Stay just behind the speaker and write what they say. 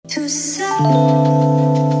to say.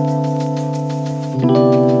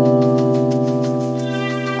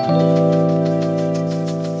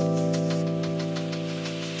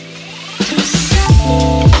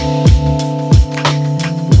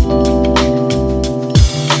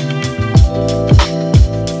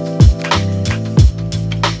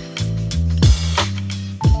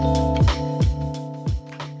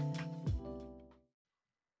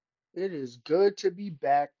 It is good to be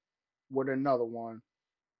back with another one.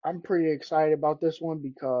 I'm pretty excited about this one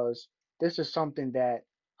because this is something that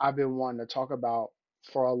I've been wanting to talk about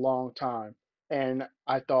for a long time. And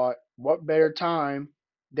I thought, what better time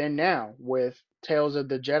than now with Tales of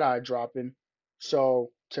the Jedi dropping? So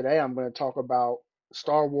today I'm going to talk about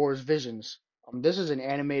Star Wars Visions. This is an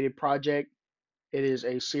animated project. It is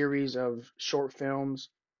a series of short films,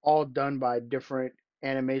 all done by different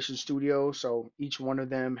animation studios. So each one of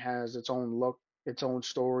them has its own look, its own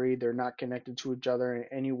story. They're not connected to each other in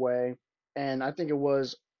any way. And I think it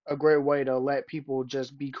was a great way to let people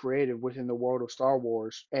just be creative within the world of Star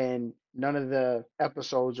Wars. And none of the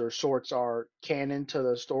episodes or shorts are canon to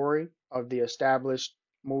the story of the established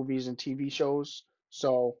movies and TV shows.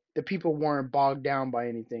 So the people weren't bogged down by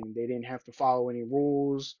anything. They didn't have to follow any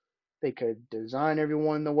rules. They could design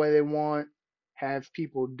everyone the way they want, have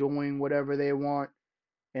people doing whatever they want,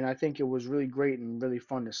 and I think it was really great and really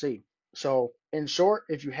fun to see. So, in short,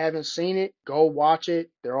 if you haven't seen it, go watch it.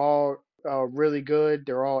 They're all really good.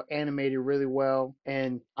 They're all animated really well,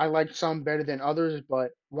 and I like some better than others.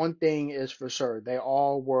 But one thing is for sure, they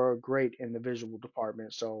all were great in the visual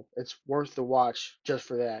department. So it's worth the watch just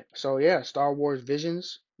for that. So yeah, Star Wars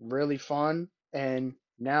Visions, really fun. And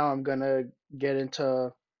now I'm gonna get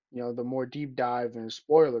into the more deep dive and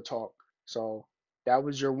spoiler talk. So that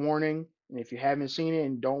was your warning. And if you haven't seen it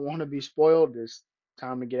and don't want to be spoiled, it's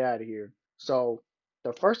time to get out of here. So,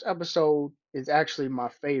 the first episode is actually my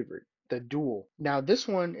favorite, The Duel. Now, this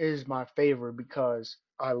one is my favorite because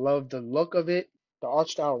I love the look of it. The art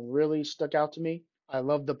style really stuck out to me. I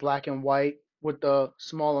love the black and white with the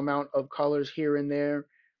small amount of colors here and there,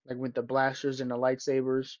 like with the blasters and the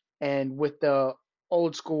lightsabers. And with the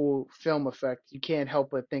old school film effect, you can't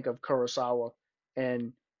help but think of Kurosawa.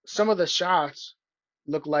 And some of the shots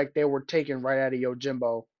looked like they were taken right out of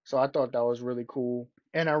Yojimbo. So I thought that was really cool.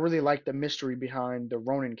 And I really like the mystery behind the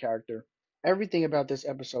Ronin character. Everything about this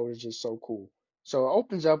episode is just so cool. So it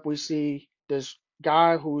opens up, we see this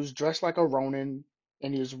guy who's dressed like a Ronin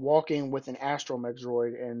and he's walking with an astromech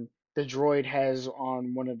droid, and the droid has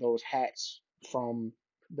on one of those hats from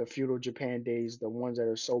the feudal Japan days, the ones that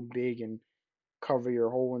are so big and cover your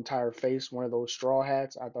whole entire face, one of those straw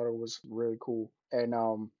hats. I thought it was really cool. And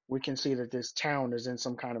we can see that this town is in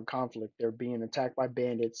some kind of conflict. They're being attacked by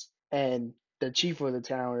bandits, and the chief of the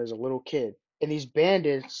town is a little kid. And these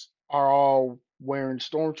bandits are all wearing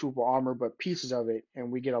stormtrooper armor, but pieces of it.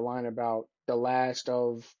 And we get a line about the last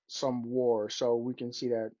of some war. So we can see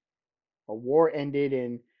that a war ended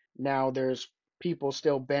and now there's people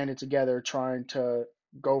still banded together trying to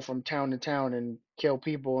go from town to town and kill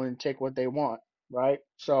people and take what they want, right?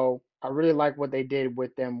 So I really like what they did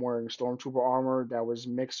with them wearing stormtrooper armor that was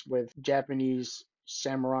mixed with Japanese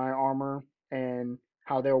samurai armor, and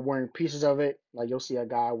how they were wearing pieces of it. Like you'll see a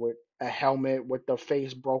guy with a helmet with the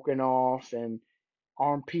face broken off and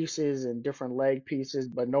arm pieces and different leg pieces,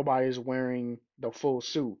 but nobody's wearing the full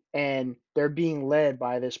suit. And they're being led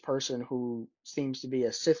by this person who seems to be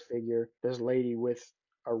a Sith figure, this lady with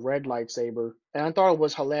a red lightsaber. And I thought it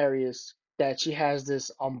was hilarious that she has this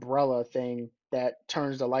umbrella thing that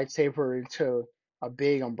turns the lightsaber into a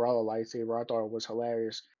big umbrella lightsaber. I thought it was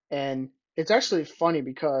hilarious. And it's actually funny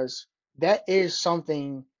because that is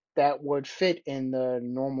something that would fit in the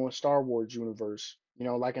normal Star Wars universe.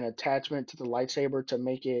 Like an attachment to the lightsaber to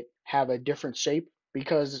make it have a different shape.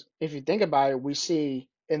 Because if you think about it, we see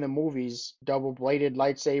in the movies double bladed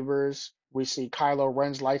lightsabers. We see Kylo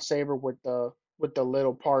Ren's lightsaber with the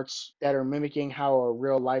little parts that are mimicking how a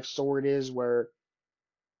real life sword is, where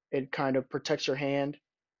it kind of protects your hand,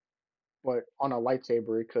 but on a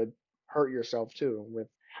lightsaber, it could hurt yourself too with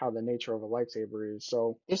how the nature of a lightsaber is.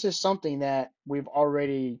 So this is something that we've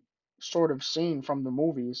already sort of seen from the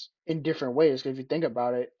movies in different ways. 'Cause if you think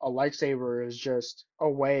about it, a lightsaber is just a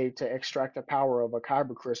way to extract the power of a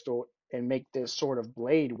kyber crystal and make this sort of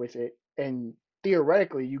blade with it. And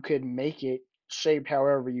theoretically, you could make it shaped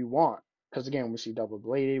however you want. Because again, we see double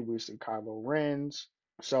bladed, we see Kylo Ren's.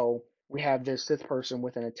 So we have this Sith person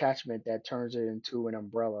with an attachment that turns it into an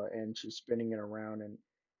umbrella, and she's spinning it around, and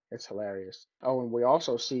it's hilarious. Oh, and we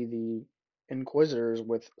also see the Inquisitors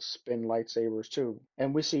with spin lightsabers too,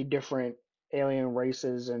 and we see different alien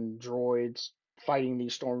races and droids fighting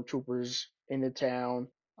these stormtroopers in the town.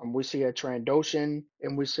 We see a Trandoshan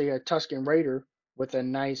and we see a Tusken Raider with a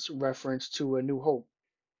nice reference to A New Hope.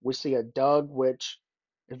 We see a Dug, which,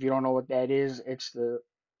 if you don't know what that is, it's the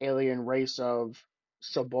alien race of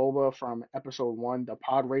Saboba from episode one, the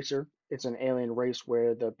Pod Racer. It's an alien race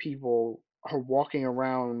where the people are walking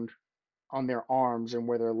around on their arms, and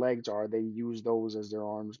where their legs are, they use those as their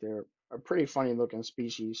arms. They're a pretty funny looking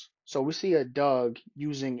species. So we see a Doug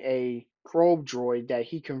using a probe droid that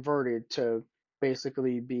he converted to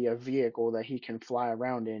basically be a vehicle that he can fly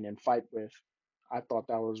around in and fight with. I thought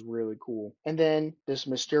that was really cool. And then this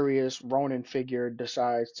mysterious Ronin figure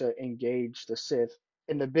decides to engage the Sith.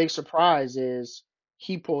 And the big surprise is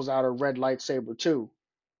he pulls out a red lightsaber too.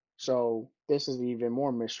 So this is even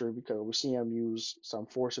more mystery because we see him use some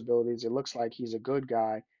force abilities. It looks like he's a good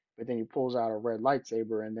guy, but then he pulls out a red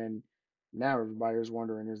lightsaber, and then now everybody's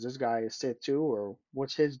wondering, is this guy a Sith too, or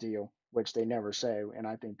what's his deal? Which they never say, and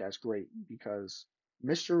I think that's great because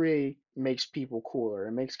mystery makes people cooler.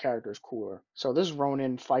 It makes characters cooler. So this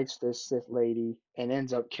Ronin fights this Sith lady and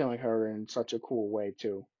ends up killing her in such a cool way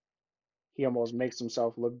too. He almost makes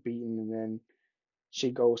himself look beaten, and then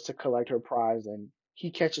she goes to collect her prize, and he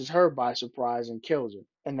catches her by surprise and kills her.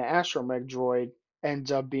 And the astromech droid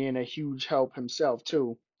ends up being a huge help himself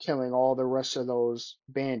too, killing all the rest of those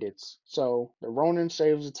bandits. So the Ronin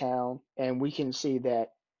saves the town, and we can see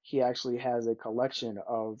that he actually has a collection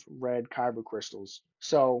of red kyber crystals.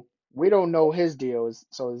 So we don't know his deals.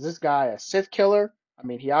 So is this guy a Sith killer? I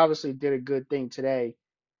mean, he obviously did a good thing today.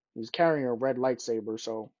 He's carrying a red lightsaber,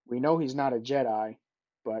 so we know he's not a Jedi,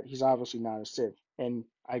 but he's obviously not a Sith. And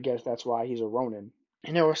I guess that's why he's a Ronin.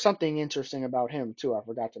 And there was something interesting about him too, I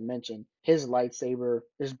forgot to mention. His lightsaber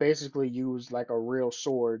is basically used like a real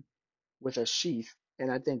sword with a sheath.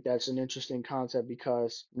 And I think that's an interesting concept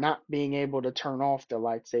because not being able to turn off the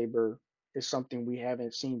lightsaber is something we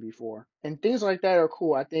haven't seen before. And things like that are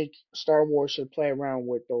cool. I think Star Wars should play around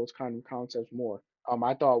with those kind of concepts more.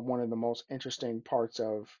 I thought one of the most interesting parts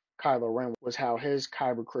of Kylo Ren was how his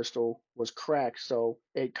kyber crystal was cracked, so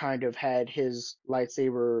it kind of had his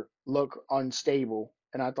lightsaber look unstable,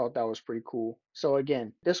 and I thought that was pretty cool. So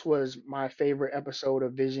again, this was my favorite episode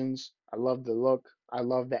of Visions. I love the look. I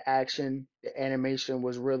love the action. The animation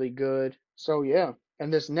was really good. So yeah.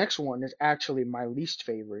 And this next one is actually my least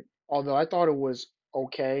favorite. Although I thought it was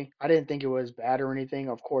okay. I didn't think it was bad or anything.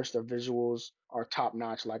 Of course, the visuals are top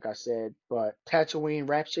notch, like I said. But Tatooine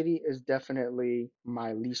Rhapsody is definitely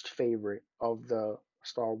my least favorite of the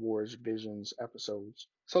Star Wars Visions episodes.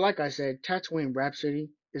 So, like I said, Tatooine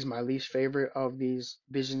Rhapsody is my least favorite of these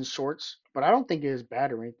Visions shorts. But I don't think it is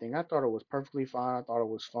bad or anything. I thought it was perfectly fine. I thought it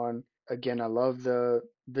was fun. Again, I love the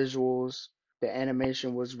visuals. The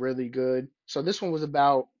animation was really good. So this one was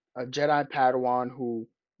about a Jedi Padawan who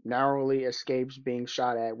narrowly escapes being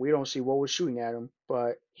shot at. We don't see what was shooting at him,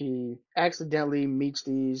 but he accidentally meets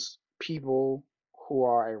these people who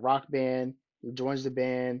are a rock band. He joins the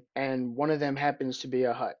band, and one of them happens to be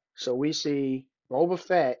a Hutt. So we see Boba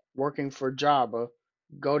Fett working for Jabba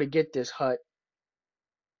go to get this Hutt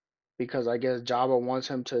because I guess Jabba wants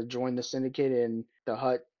him to join the syndicate, and the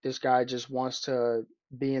Hutt, this guy just wants to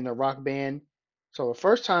be in the rock band. So the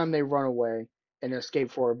first time they run away and escape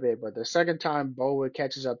for a bit, but the second time Boba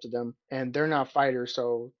catches up to them, and they're not fighters,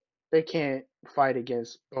 so they can't fight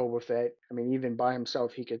against Boba Fett. I mean, even by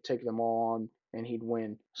himself, he could take them all on and he'd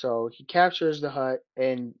win. So he captures the Hutt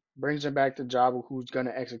and brings him back to Jabba, who's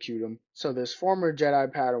gonna execute him. So this former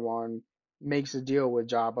Jedi Padawan makes a deal with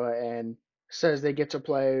Jabba and says they get to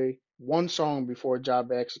play one song before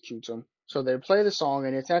Jabba executes them. So they play the song,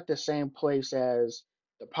 and it's at the same place as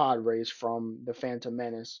the pod race from The Phantom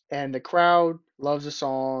Menace. And the crowd loves the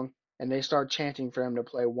song, and they start chanting for him to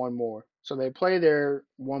play one more. So they play their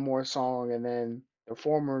one more song, and then the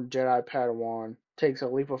former Jedi Padawan takes a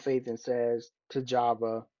leap of faith and says to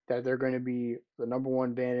Jabba that they're going to be the number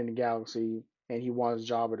one band in the galaxy, and he wants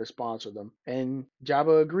Jabba to sponsor them. And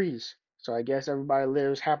Jabba agrees. So I guess everybody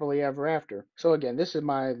lives happily ever after. So again, this is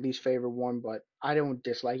my least favorite one, but I don't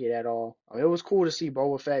dislike it at all. It was cool to see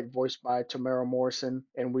Boba Fett voiced by Tamara Morrison,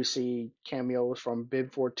 and we see cameos from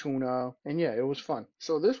Bib Fortuna, and yeah, it was fun.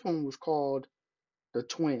 So this one was called The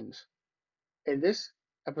Twins. And this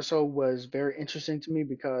episode was very interesting to me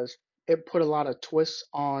because it put a lot of twists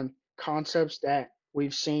on concepts that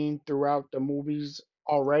we've seen throughout the movies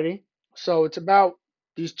already. So it's about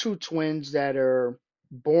these two twins that are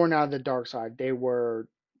born out of the dark side. They were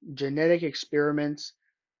genetic experiments,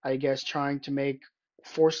 I guess, trying to make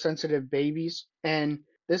force sensitive babies. And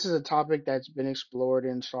this is a topic that's been explored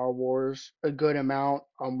in Star Wars a good amount.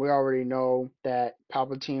 We already know that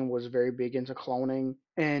Palpatine was very big into cloning,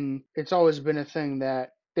 and it's always been a thing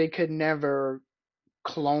that they could never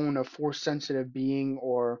clone a force sensitive being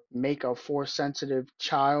or make a force sensitive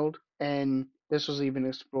child. And this was even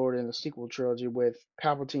explored in the sequel trilogy with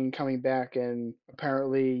Palpatine coming back and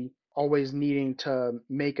apparently always needing to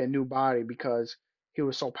make a new body because he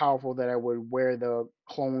was so powerful that it would wear the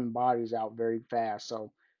clone bodies out very fast.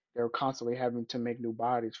 So they were constantly having to make new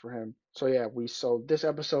bodies for him. So yeah, so this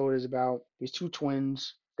episode is about these two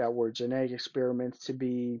twins that were genetic experiments to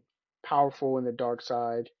be powerful in the dark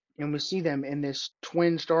side, and we see them in this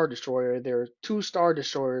twin star destroyer. There are two star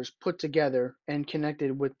destroyers put together and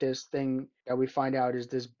connected with this thing that we find out is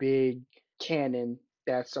this big cannon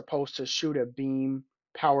that's supposed to shoot a beam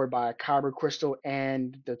powered by a kyber crystal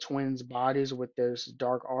and the twins' bodies with this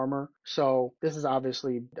dark armor. So this is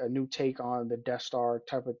obviously a new take on the Death Star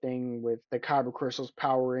type of thing with the kyber crystals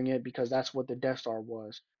powering it because that's what the Death Star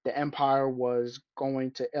was. The Empire was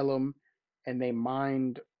going to Ilum and they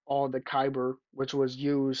mined all the kyber, which was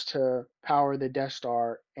used to power the Death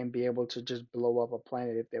Star and be able to just blow up a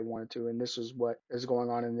planet if they wanted to. And this is what is going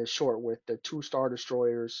on in this short with the two Star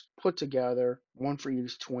Destroyers put together, one for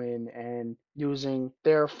each twin, and using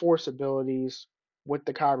their force abilities with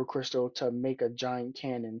the kyber crystal to make a giant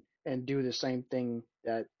cannon and do the same thing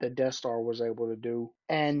that the Death Star was able to do.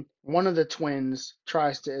 And one of the twins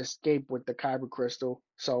tries to escape with the kyber crystal,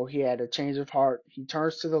 so he had a change of heart. He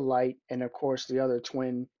turns to the light, and of course, the other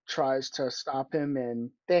twin tries to stop him, and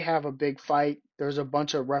they have a big fight. There's a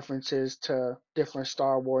bunch of references to different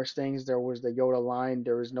Star Wars things. There was the Yoda line,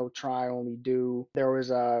 there is no try, only do. There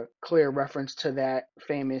was a clear reference to that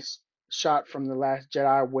famous shot from The Last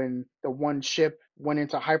Jedi when the one ship went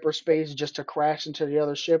into hyperspace just to crash into the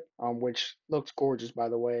other ship, which looks gorgeous, by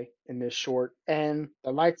the way, in this short. And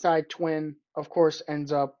the light side twin, of course,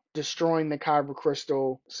 ends up destroying the kyber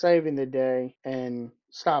crystal, saving the day, and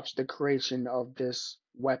stops the creation of this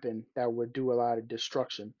weapon that would do a lot of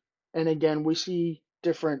destruction. And again, we see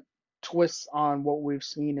different twists on what we've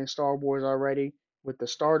seen in Star Wars already with the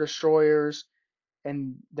Star Destroyers,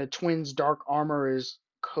 and the twins' dark armor is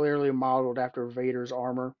clearly modeled after Vader's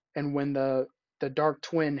armor. And when the dark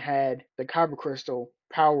twin had the kyber crystal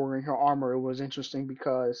powering her armor, it was interesting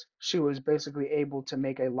because she was basically able to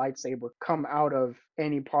make a lightsaber come out of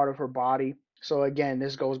any part of her body. So again,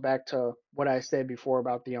 this goes back to what I said before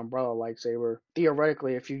about the umbrella lightsaber.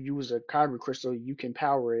 Theoretically, if you use a kyber crystal, you can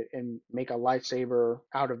power it and make a lightsaber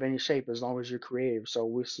out of any shape as long as you're creative. So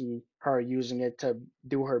we see her using it to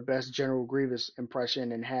do her best General Grievous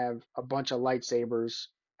impression and have a bunch of lightsabers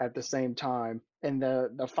at the same time. And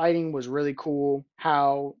the fighting was really cool.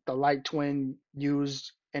 How the light twin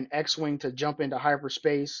used an X-wing to jump into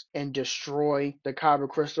hyperspace and destroy the kyber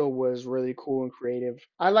crystal was really cool and creative.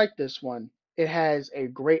 I like this one. It has a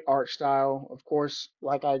great art style. Of course,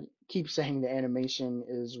 like I keep saying, the animation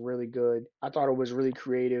is really good. I thought it was really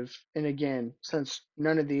creative. And again, since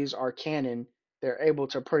none of these are canon, they're able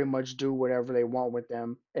to pretty much do whatever they want with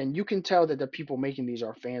them. And you can tell that the people making these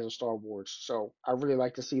are fans of Star Wars. So I really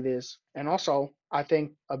like to see this. And also, I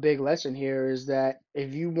think a big lesson here is that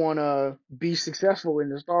if you want to be successful in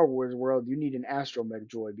the Star Wars world, you need an astromech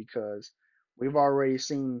droid because we've already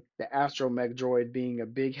seen the astromech droid being a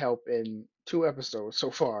big help in 2 episodes so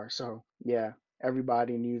far. So yeah,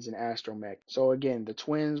 everybody needs an astromech. So again, the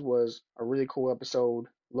twins was a really cool episode.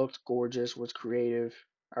 Looked gorgeous, was creative.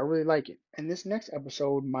 I really like it. And this next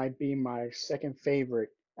episode might be my second favorite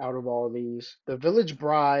out of all these. The Village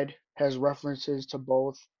Bride has references to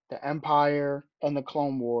both the Empire and the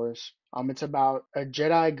Clone Wars. It's about a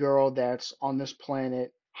Jedi girl that's on this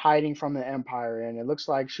planet hiding from the Empire, and it looks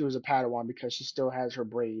like she was a Padawan because she still has her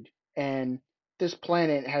braid. And this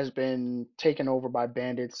planet has been taken over by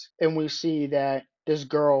bandits, and we see that this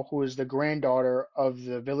girl, who is the granddaughter of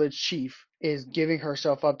the village chief, is giving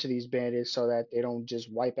herself up to these bandits so that they don't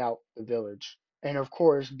just wipe out the village. And of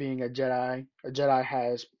course, being a Jedi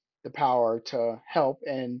has the power to help,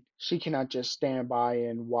 and she cannot just stand by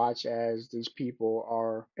and watch as these people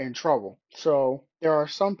are in trouble. So there are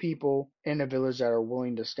some people in the village that are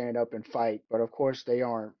willing to stand up and fight, but of course they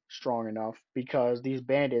aren't strong enough because these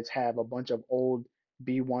bandits have a bunch of old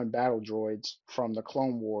B1 battle droids from the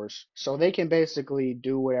Clone Wars. So they can basically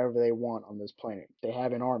do whatever they want on this planet. They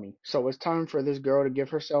have an army. So it's time for this girl to give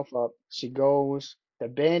herself up. She goes. The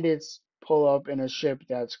bandits pull up in a ship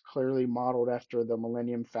that's clearly modeled after the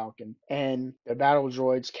Millennium Falcon, and the battle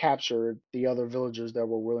droids captured the other villagers that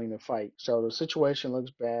were willing to fight. So the situation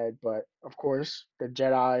looks bad, but of course, the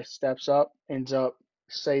Jedi steps up, ends up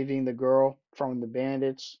saving the girl from the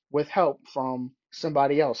bandits with help from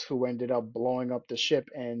somebody else who ended up blowing up the ship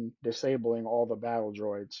and disabling all the battle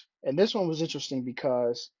droids. And this one was interesting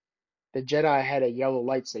because the Jedi had a yellow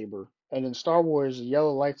lightsaber, And in Star Wars,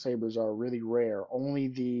 yellow lightsabers are really rare. Only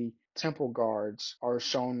the temple guards are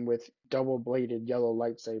shown with double-bladed yellow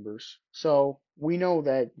lightsabers. So we know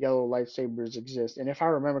that yellow lightsabers exist. And if I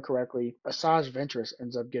remember correctly, Asajj Ventress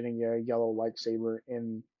ends up getting a yellow lightsaber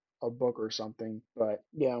in a book or something. But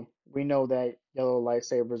yeah, we know that yellow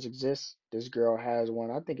lightsabers exist. This girl has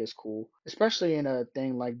one. I think it's cool, especially in a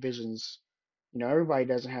thing like Visions. Everybody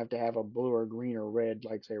doesn't have to have a blue or green or red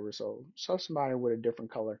lightsaber, so somebody with a different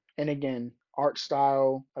color. And again, art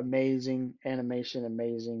style amazing, animation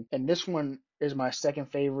amazing. And this one is my second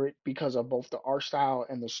favorite because of both the art style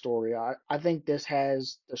and the story. I think this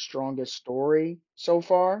has the strongest story so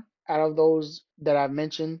far out of those that I've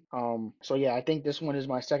mentioned. So yeah, I think this one is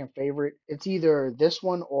my second favorite. It's either this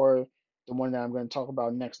one or the one that I'm going to talk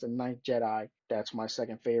about next, the Ninth Jedi. That's my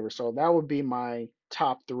second favorite. So that would be my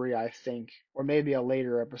top three, I think, or maybe a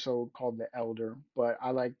later episode called The Elder. But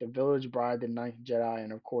I like The Village Bride, The Ninth Jedi,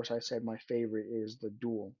 and of course, I said my favorite is The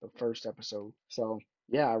Duel, the first episode. So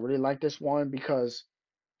yeah, I really like this one because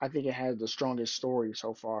I think it has the strongest story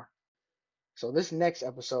so far. So this next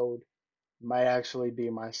episode might actually be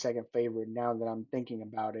my second favorite now that I'm thinking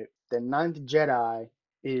about it. The Ninth Jedi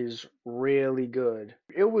is really good.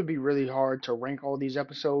 It would be really hard to rank all these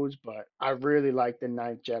episodes, but I really like The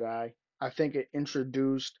Ninth Jedi. I think it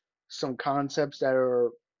introduced some concepts that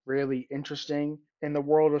are really interesting in the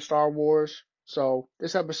world of Star Wars. So,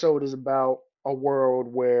 this episode is about a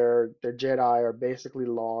world where the Jedi are basically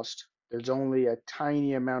lost. There's only a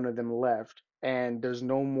tiny amount of them left, and there's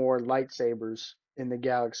no more lightsabers in the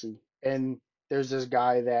galaxy. And there's this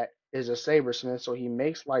guy that is a sabersmith, so he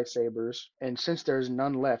makes lightsabers. And since there's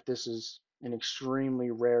none left, this is an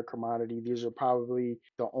extremely rare commodity. These are probably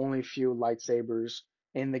the only few lightsabers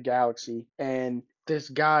in the galaxy. And this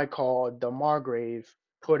guy called the Margrave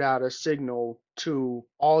put out a signal to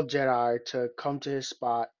all Jedi to come to his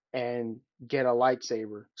spot and get a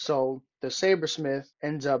lightsaber. So the sabersmith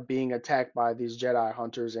ends up being attacked by these Jedi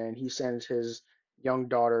hunters, and he sends his young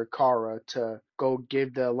daughter Kara to go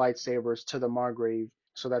give the lightsabers to the Margrave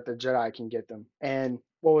so that the Jedi can get them. And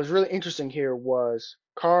what was really interesting here was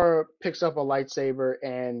Kara picks up a lightsaber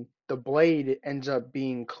and the blade ends up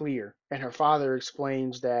being clear. And her father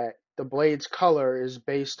explains that the blade's color is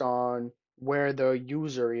based on where the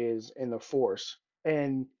user is in the Force.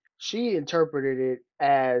 And she interpreted it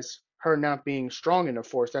as her not being strong in the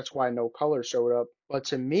Force. That's why no color showed up. But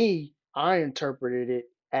to me, I interpreted it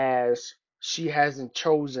as she hasn't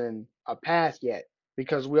chosen a path yet.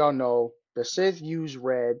 Because we all know the Sith use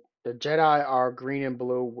red, the Jedi are green and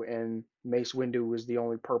blue, and Mace Windu is the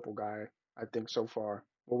only purple guy, I think, so far.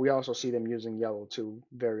 But we also see them using yellow too,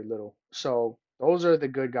 very little. So those are the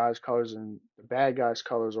good guys' colors, and the bad guys'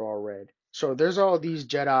 colors are all red. So there's all these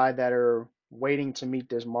Jedi that are waiting to meet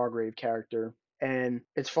this Margrave character. And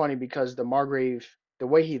it's funny because the Margrave, the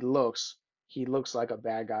way he looks like a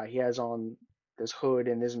bad guy. He has on this hood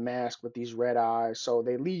and this mask with these red eyes. So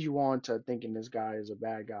they lead you on to thinking this guy is a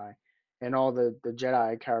bad guy. And all the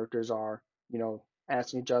Jedi characters are,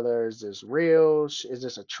 asking each other, is this real? Is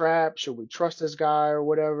this a trap? Should we trust this guy or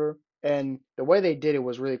whatever? And the way they did it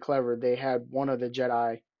was really clever. They had one of the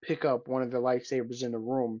Jedi pick up one of the lightsabers in the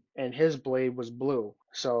room, and his blade was blue.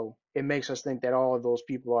 So it makes us think that all of those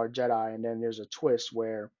people are Jedi. And then there's a twist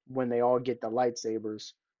where when they all get the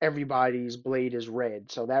lightsabers, everybody's blade is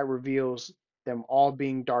red. So that reveals them all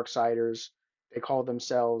being Darksiders. They call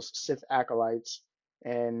themselves Sith acolytes,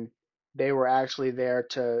 and they were actually there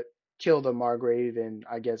to kill the Margrave and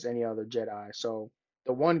I guess any other Jedi. So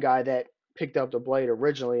the one guy that picked up the blade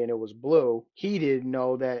originally and it was blue, he didn't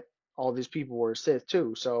know that all these people were Sith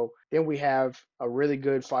too. So then we have a really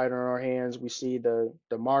good fight on our hands. We see the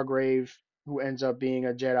Margrave who ends up being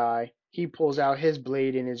a Jedi. He pulls out his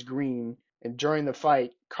blade and it's green. And during the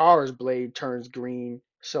fight, Kara's blade turns green.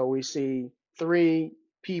 So we see three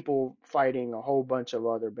people fighting a whole bunch of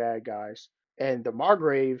other bad guys. And the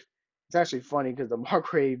Margrave, it's actually funny because the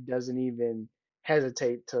Margrave doesn't even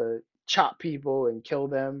hesitate to chop people and kill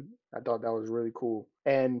them. I thought that was really cool.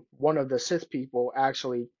 And one of the Sith people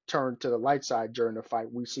actually turned to the light side during the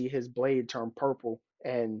fight. We see his blade turn purple,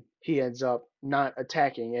 and he ends up not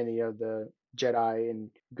attacking any of the Jedi and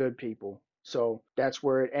good people. So that's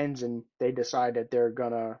where it ends, and they decide that they're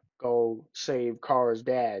gonna go save Kara's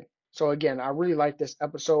dad. So again, I really like this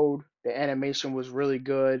episode. The animation was really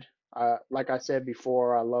good. Like I said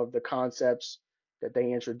before, I love the concepts that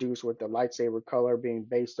they introduced with the lightsaber color being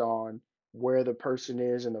based on where the person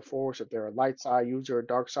is in the Force, if they're a light side user or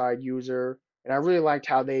dark side user. And I really liked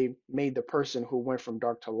how they made the person who went from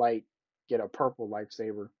dark to light get a purple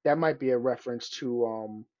lightsaber. That might be a reference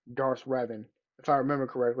to Darth Revan. If I remember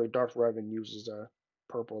correctly, Darth Revan uses a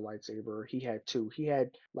purple lightsaber. He had two. He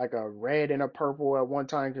had like a red and a purple at one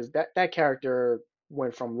time because that character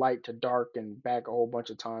went from light to dark and back a whole bunch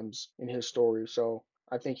of times in his story. So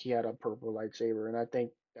I think he had a purple lightsaber, and I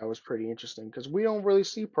think that was pretty interesting because we don't really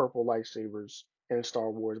see purple lightsabers in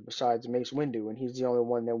Star Wars besides Mace Windu, and he's the only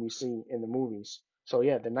one that we see in the movies. So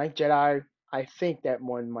yeah, the Ninth Jedi, I think that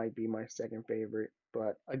one might be my second favorite,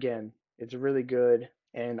 but again, it's really good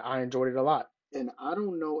and I enjoyed it a lot. And I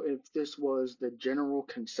don't know if this was the general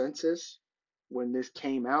consensus when this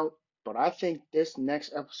came out, but I think this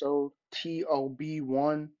next episode,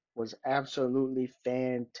 TOB1, was absolutely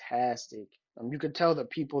fantastic. You can tell the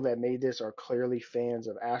people that made this are clearly fans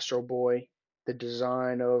of Astro Boy. The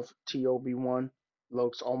design of TOB1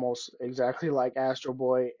 looks almost exactly like Astro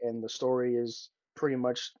Boy, and the story is pretty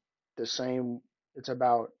much the same. It's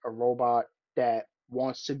about a robot that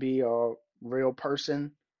wants to be a real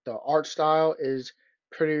person. The art style is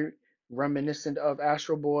pretty reminiscent of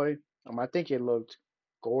Astro Boy. I think it looked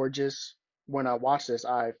gorgeous. When I watched this,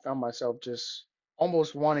 I found myself just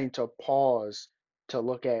almost wanting to pause to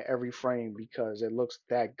look at every frame because it looks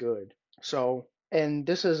that good. So, and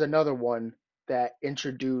this is another one that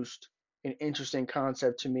introduced an interesting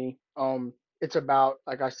concept to me. It's about,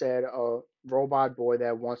 like I said, a robot boy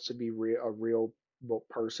that wants to be a real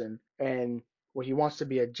person, and well, he wants to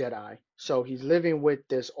be a Jedi. So he's living with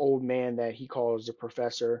this old man that he calls the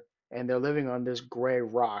professor, and they're living on this gray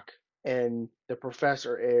rock. And the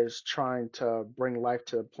professor is trying to bring life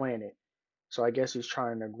to the planet. So I guess he's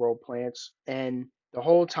trying to grow plants. And the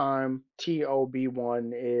whole time,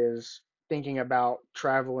 TOB1 is thinking about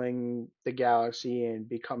traveling the galaxy and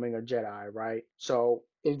becoming a Jedi, right? So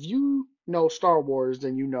if you know Star Wars,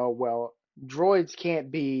 then you know, well, droids can't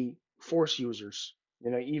be Force users.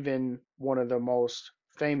 Even one of the most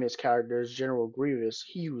famous characters, General Grievous,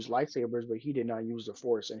 he used lightsabers, but he did not use the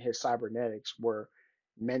Force, and his cybernetics were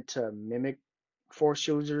meant to mimic Force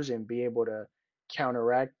users and be able to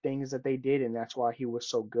counteract things that they did, and that's why he was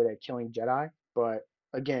so good at killing Jedi. But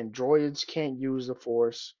again, droids can't use the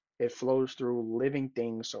Force. It flows through living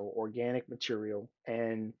things, so organic material.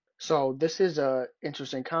 And so this is a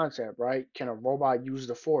interesting concept, right? Can a robot use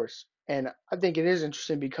the Force? And I think it is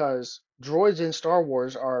interesting because droids in Star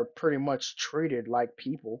Wars are pretty much treated like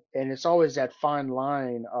people, and it's always that fine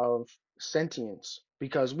line of sentience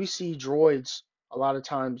because we see droids a lot of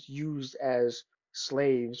times used as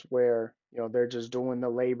slaves where they're just doing the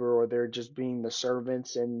labor or they're just being the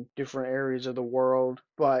servants in different areas of the world.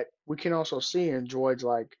 But we can also see in droids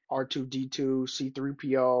like R2D2,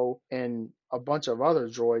 C3PO, and a bunch of other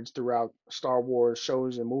droids throughout Star Wars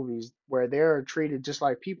shows and movies where they're treated just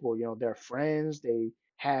like people. They're friends, they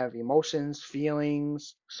have emotions,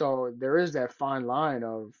 feelings. So there is that fine line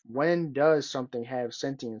of when does something have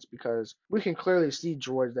sentience, because we can clearly see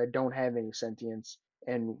droids that don't have any sentience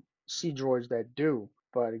and see droids that do.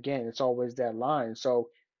 But again, it's always that line. So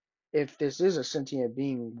if this is a sentient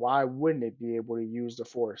being, why wouldn't it be able to use the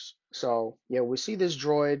Force? So yeah, we see this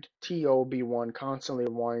droid TOB1 constantly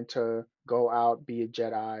wanting to go out, be a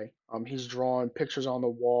Jedi. He's drawing pictures on the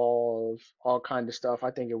wall of all kind of stuff.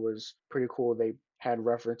 I think it was pretty cool. They had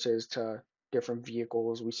references to different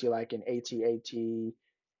vehicles. We see like an AT-AT, the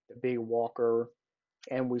big walker,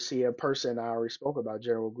 and we see a person. I already spoke about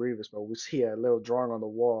General Grievous, but we see a little drawing on the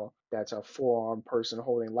wall that's a four-armed person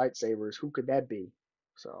holding lightsabers. Who could that be?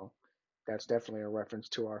 So that's definitely a reference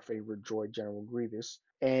to our favorite droid, General Grievous.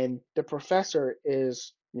 And the professor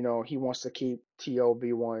is, he wants to keep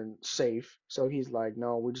TOB1 safe. So he's like,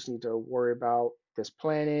 no, we just need to worry about this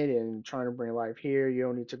planet and trying to bring life here. You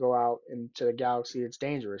don't need to go out into the galaxy. It's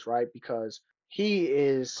dangerous, right? Because he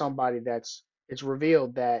is somebody it's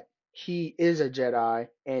revealed that he is a Jedi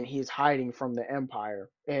and he's hiding from the Empire.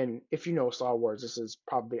 And if you know Star Wars, this is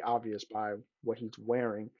probably obvious by what he's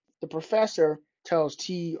wearing. The professor tells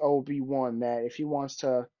TOB1 that if he wants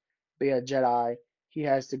to be a Jedi, he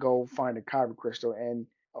has to go find a kyber crystal. And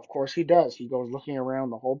of course he does. He goes looking around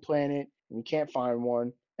the whole planet and he can't find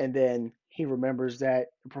one. And then he remembers that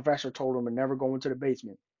the professor told him to never go into the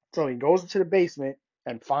basement. So he goes into the basement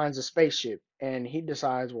and finds a spaceship. And he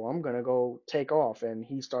decides, well, I'm gonna go take off. And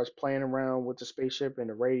he starts playing around with the spaceship and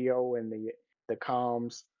the radio and the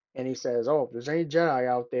comms. And he says, oh, if there's any Jedi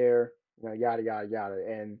out there, yada yada yada.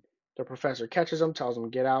 And the professor catches him, tells him to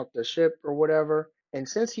get out the ship or whatever. And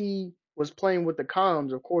since he was playing with the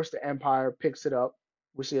comms, of course the Empire picks it up.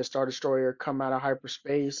 We see a Star Destroyer come out of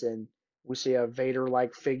hyperspace, and we see a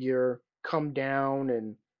Vader-like figure come down,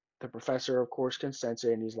 and the professor, of course, can sense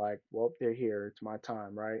it, and he's like, well, they're here. It's my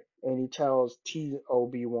time, right? And he tells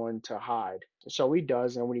TOB1 to hide. So he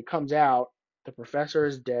does, and when he comes out, the professor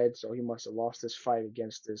is dead, so he must have lost this fight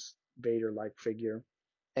against this Vader-like figure.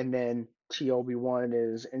 And then TOB1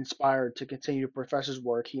 is inspired to continue the professor's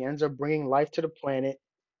work. He ends up bringing life to the planet.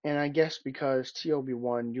 And I guess because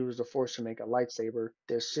TOB1 used the Force to make a lightsaber,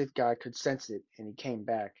 the Sith guy could sense it and he came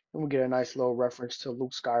back. And we get a nice little reference to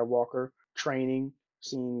Luke Skywalker training,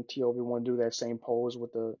 seeing TOB1 do that same pose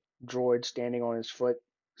with the droid standing on his foot.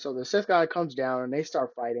 So the Sith guy comes down and they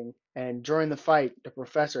start fighting. And during the fight, the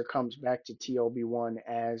professor comes back to TOB1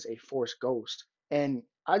 as a Force ghost. And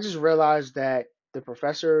I just realized that the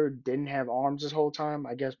professor didn't have arms this whole time.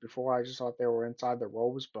 I guess before I just thought they were inside the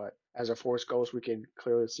robes, but as a Force ghost, we can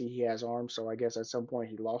clearly see he has arms. So I guess at some point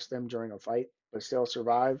he lost them during a fight, but still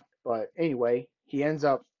survived. But anyway, he ends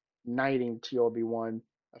up knighting TOB1,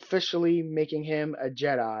 officially making him a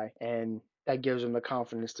Jedi, and that gives him the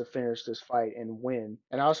confidence to finish this fight and win.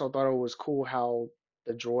 And I also thought it was cool how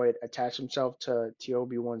the droid attached himself to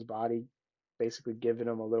TOB1's body, basically giving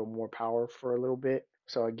him a little more power for a little bit.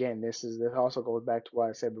 So again, this also goes back to what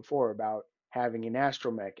I said before about having an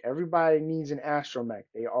astromech. Everybody needs an astromech.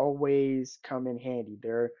 They always come in handy.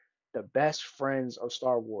 They're the best friends of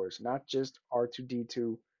Star Wars, not just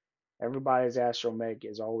R2D2. Everybody's astromech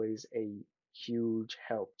is always a huge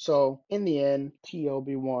help. So in the end,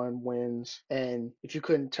 TOB1 wins, and if you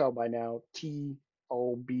couldn't tell by now,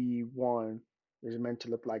 TOB1 is meant to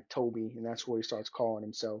look like Toby, and that's what he starts calling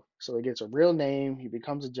himself. So he gets a real name, he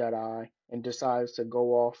becomes a Jedi, and decides to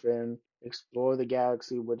go off and explore the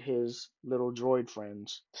galaxy with his little droid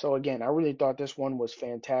friends. So again, I really thought this one was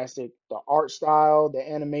fantastic. The art style, the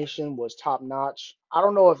animation was top notch. I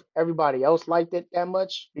don't know if everybody else liked it that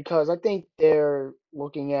much because I think they're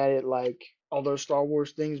looking at it like other Star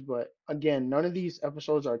Wars things, but again, none of these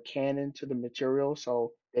episodes are canon to the material,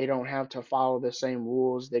 so they don't have to follow the same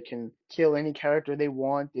rules. They can kill any character they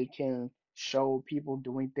want. They can show people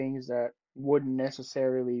doing things that wouldn't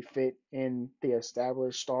necessarily fit in the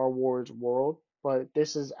established Star Wars world. But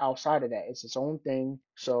this is outside of that. It's its own thing.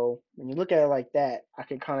 So when you look at it like that, I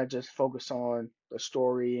can kind of just focus on the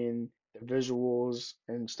story and the visuals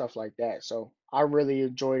and stuff like that. So I really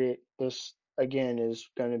enjoyed it. This again is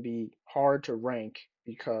going to be hard to rank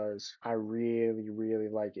because I really, really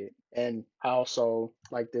like it. And I also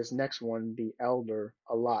like this next one, The Elder,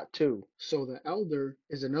 a lot too. So The Elder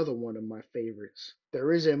is another one of my favorites.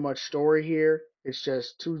 There isn't much story here. It's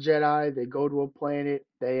just two Jedi, they go to a planet,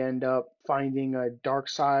 they end up finding a dark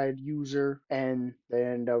side user, and they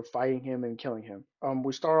end up fighting him and killing him.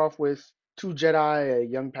 We start off with two Jedi, a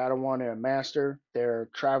young Padawan and a master. They're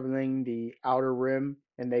traveling the outer rim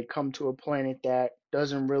and they come to a planet that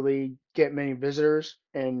doesn't really get many visitors.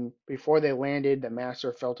 And before they landed, the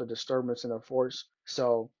master felt a disturbance in the force.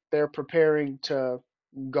 So they're preparing to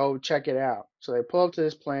go check it out. So they pull up to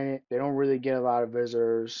this planet. They don't really get a lot of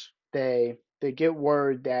visitors. They get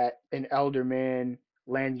word that an elder man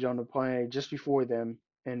landed on the planet just before them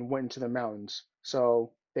and went into the mountains.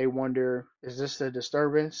 So they wonder, is this a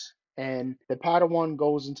disturbance? And the Padawan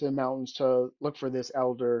goes into the mountains to look for this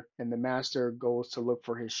elder, and the master goes to look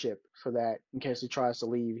for his ship so that in case he tries to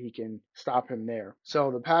leave, he can stop him there.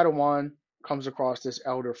 So the Padawan comes across this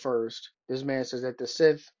elder first. This man says that the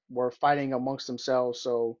Sith were fighting amongst themselves,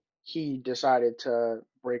 so he decided to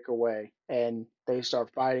break away. And they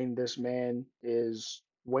start fighting. This man is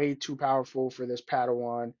way too powerful for this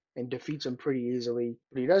Padawan and defeats him pretty easily.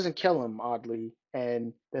 But he doesn't kill him, oddly.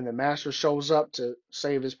 And then the master shows up to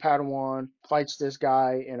save his Padawan, fights this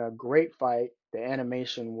guy in a great fight. The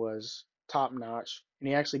animation was top notch. And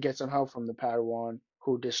he actually gets some help from the Padawan,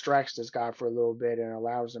 who distracts this guy for a little bit and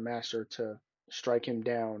allows the master to strike him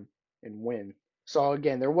down and win. So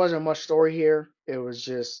again, there wasn't much story here. It was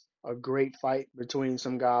just a great fight between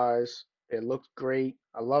some guys. It looked great.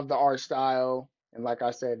 I love the art style. And like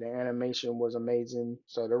I said, the animation was amazing.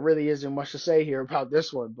 So there really isn't much to say here about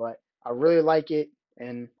this one, but I really like it.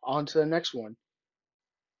 And on to the next one.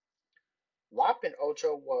 WAP and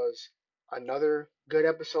Ocho was another good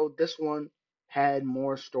episode. This one had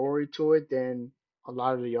more story to it than a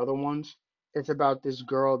lot of the other ones. It's about this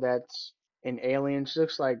girl that's an alien. She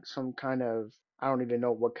looks like some kind of, I don't even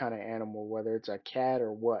know what kind of animal, whether it's a cat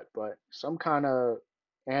or what, but some kind of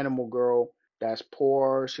animal girl that's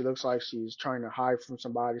poor. She looks like she's trying to hide from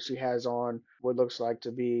somebody. She has on what looks like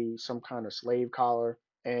to be some kind of slave collar,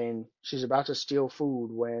 and she's about to steal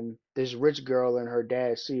food when this rich girl and her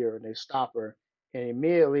dad see her and they stop her. And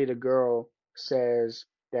immediately the girl says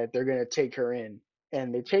that they're going to take her in.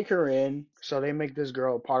 And they take her in, so they make this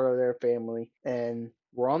girl a part of their family. And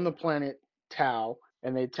we're on the planet Tau,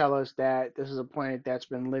 and they tell us that this is a planet that's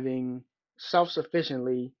been living self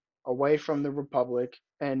sufficiently away from the Republic.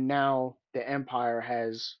 And now the Empire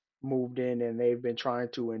has moved in and they've been trying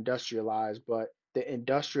to industrialize, but the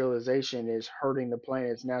industrialization is hurting the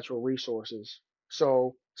planet's natural resources.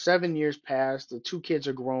 So 7 years pass, the two kids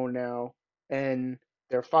are grown now, and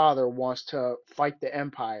their father wants to fight the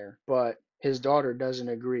Empire, but his daughter doesn't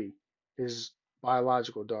agree. His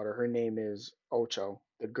biological daughter, her name is Ocho.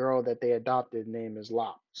 The girl that they adopted name is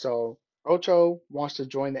Lop. So Ocho wants to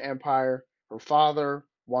join the Empire. Her father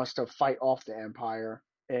wants to fight off the Empire,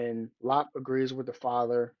 and Lop agrees with the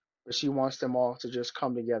father, but she wants them all to just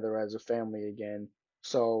come together as a family again.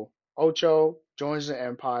 So Ocho joins the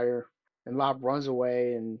Empire, and Lop runs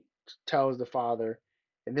away and tells the father,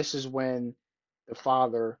 and this is when the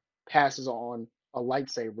father passes on a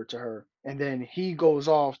lightsaber to her, and then he goes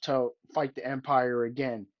off to fight the Empire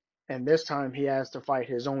again, and this time he has to fight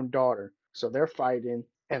his own daughter. So they're fighting,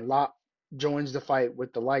 and Lop joins the fight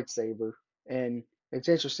with the lightsaber, and it's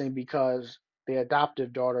interesting because the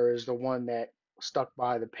adoptive daughter is the one that stuck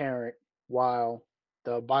by the parent, while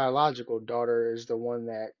the biological daughter is the one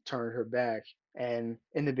that turned her back. And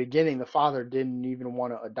in the beginning, the father didn't even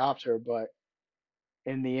want to adopt her, but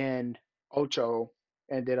in the end, Ocho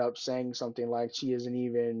ended up saying something like she isn't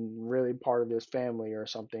even really part of this family or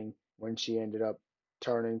something when she ended up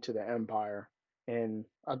turning to the Empire. And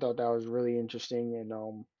I thought that was really interesting.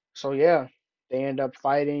 And so yeah, they end up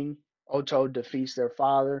fighting. Ocho defeats their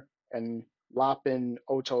father, and Lop and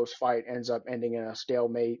Ocho's fight ends up ending in a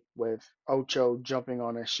stalemate with Ocho jumping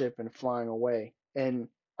on a ship and flying away. And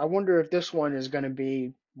I wonder if this one is going to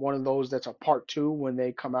be one of those that's a part two when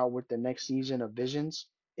they come out with the next season of Visions.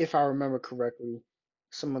 If I remember correctly,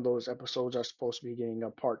 some of those episodes are supposed to be getting a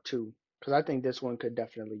part two because I think this one could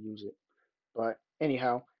definitely use it. But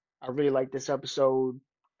anyhow, I really like this episode.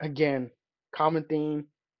 Again, common theme,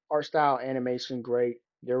 art style, animation, great.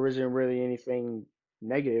 There isn't really anything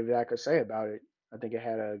negative that I could say about it. I think it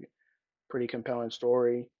had a pretty compelling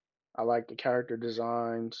story. I like the character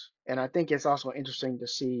designs, and I think it's also interesting to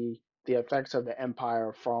see the effects of the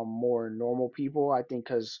Empire from more normal people. I think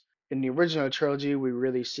because in the original trilogy, we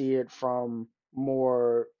really see it from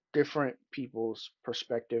more different people's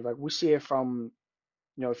perspective. Like we see it from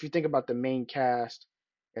if you think about the main cast,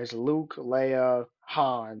 there's Luke, Leia,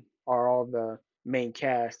 Han are all the main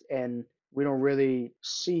cast, and we don't really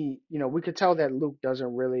see, we could tell that Luke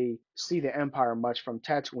doesn't really see the Empire much from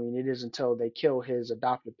Tatooine. It is until they kill his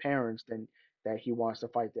adoptive parents then that he wants to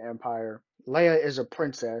fight the Empire. Leia is a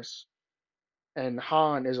princess, and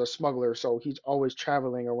Han is a smuggler, so he's always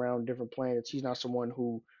traveling around different planets. He's not someone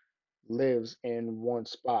who lives in one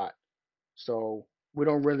spot. So we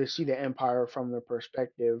don't really see the Empire from the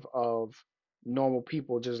perspective of normal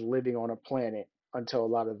people just living on a planet until a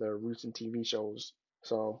lot of the recent TV shows.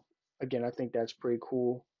 So again, I think that's pretty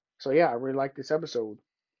cool. So yeah, I really like this episode.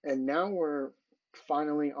 And now we're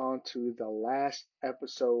finally on to the last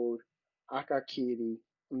episode, Akakiri.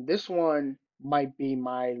 This one might be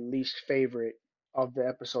my least favorite of the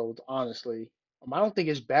episodes, honestly. I don't think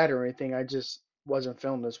it's bad or anything. I just wasn't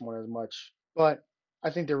feeling this one as much. But I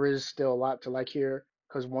think there is still a lot to like here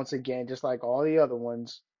because once again, just like all the other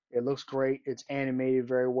ones, it looks great. It's animated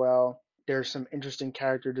very well. There's some interesting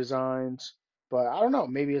character designs, but I don't know.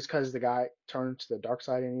 Maybe it's because the guy turned to the dark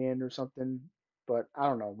side in the end or something. But I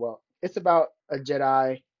don't know. Well, it's about a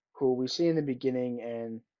Jedi who we see in the beginning,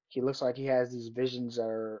 and he looks like he has these visions that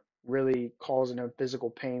are really causing him physical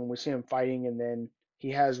pain. We see him fighting, and then he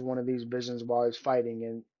has one of these visions while he's fighting,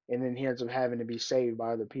 and then he ends up having to be saved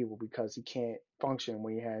by other people because he can't function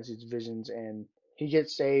when he has these visions, and he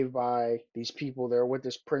gets saved by these people. They're with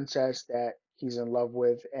this princess that he's in love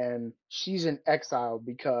with, and she's in exile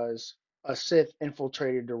because a Sith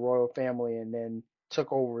infiltrated the royal family and then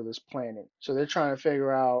took over this planet. So they're trying to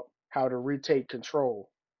figure out how to retake control.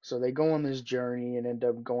 So they go on this journey and end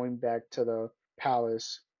up going back to the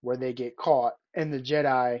palace where they get caught, and the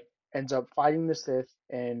Jedi ends up fighting the Sith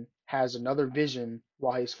and has another vision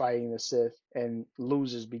while he's fighting the Sith and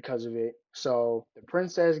loses because of it. So the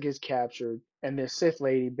princess gets captured, and this Sith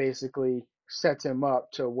lady basically sets him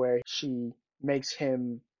up to where she makes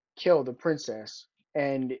him kill the princess.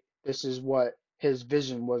 And this is what his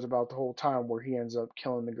vision was about the whole time, where he ends up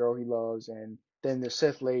killing the girl he loves. And then the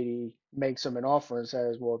Sith lady makes him an offer and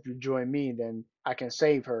says, well, if you join me, then I can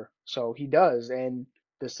save her. So he does. And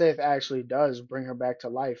the Sith actually does bring her back to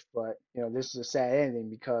life, but this is a sad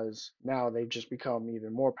ending because now they've just become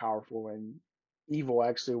even more powerful and evil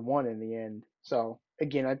actually won in the end. So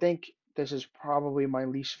again, I think this is probably my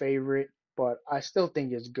least favorite, but I still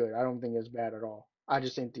think it's good. I don't think it's bad at all. I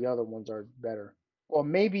just think the other ones are better. Or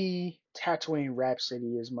maybe Tatooine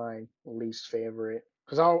Rhapsody is my least favorite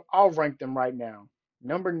because I'll rank them right now.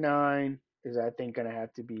 Number 9 is I think gonna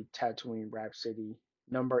have to be Tatooine Rhapsody.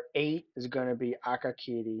 Number 8 is going to be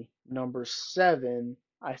Akakiri. Number 7,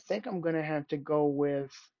 I think I'm going to have to go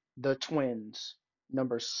with the twins.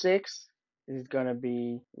 Number 6 is going to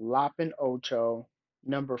be Lop and Ocho.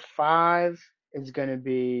 Number 5 is going to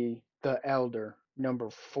be The Elder. Number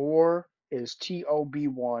 4 is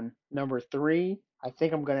TOB1. Number 3, I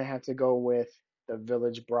think I'm going to have to go with The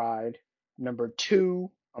Village Bride. Number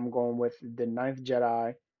 2, I'm going with The Ninth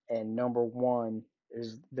Jedi. And number 1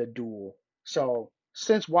 is The Duel. So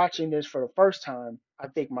since watching this for the first time, I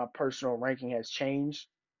think my personal ranking has changed.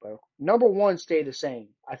 But number 1 stayed the same.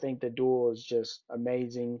 I think The Duel is just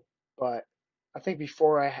amazing. But I think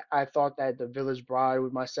before I thought that The Village Bride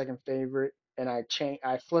was my second favorite, and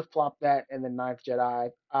I flip flopped that and the Ninth Jedi.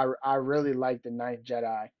 I really like the Ninth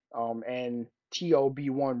Jedi. And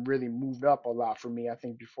TOB1 really moved up a lot for me. I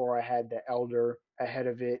think before I had the Elder ahead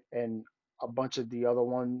of it and a bunch of the other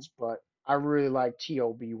ones, but I really like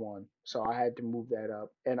TOB1, so I had to move that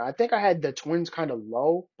up. And I think I had the twins kind of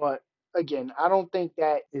low, but again, I don't think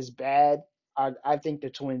that is bad. I think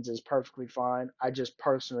the twins is perfectly fine. I just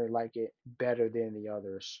personally like it better than the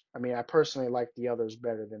others. I mean, I personally like the others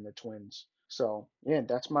better than the twins. So, yeah,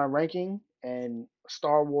 that's my ranking. And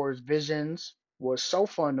Star Wars Visions was so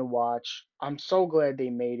fun to watch. I'm so glad they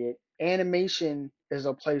made it. Animation is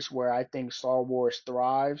a place where I think Star Wars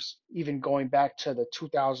thrives. Even going back to the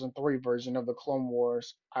 2003 version of the Clone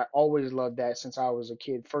Wars, I always loved that since I was a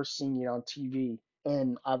kid, first seeing it on TV.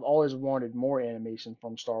 And I've always wanted more animation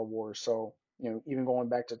from Star Wars. So, even going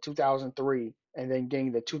back to 2003 and then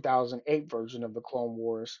getting the 2008 version of the Clone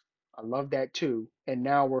Wars, I love that too. And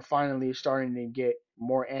now we're finally starting to get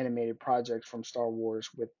more animated projects from Star Wars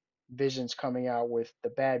with Visions coming out, with The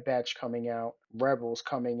Bad Batch coming out, Rebels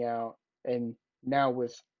coming out, and now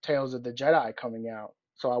with Tales of the Jedi coming out.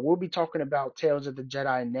 So I will be talking about Tales of the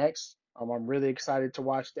Jedi next. I'm really excited to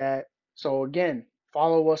watch that. So again,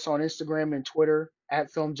 follow us on Instagram and Twitter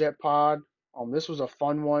at FilmJetPod. This was a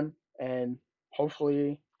fun one, and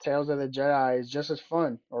hopefully Tales of the Jedi is just as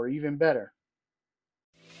fun or even better.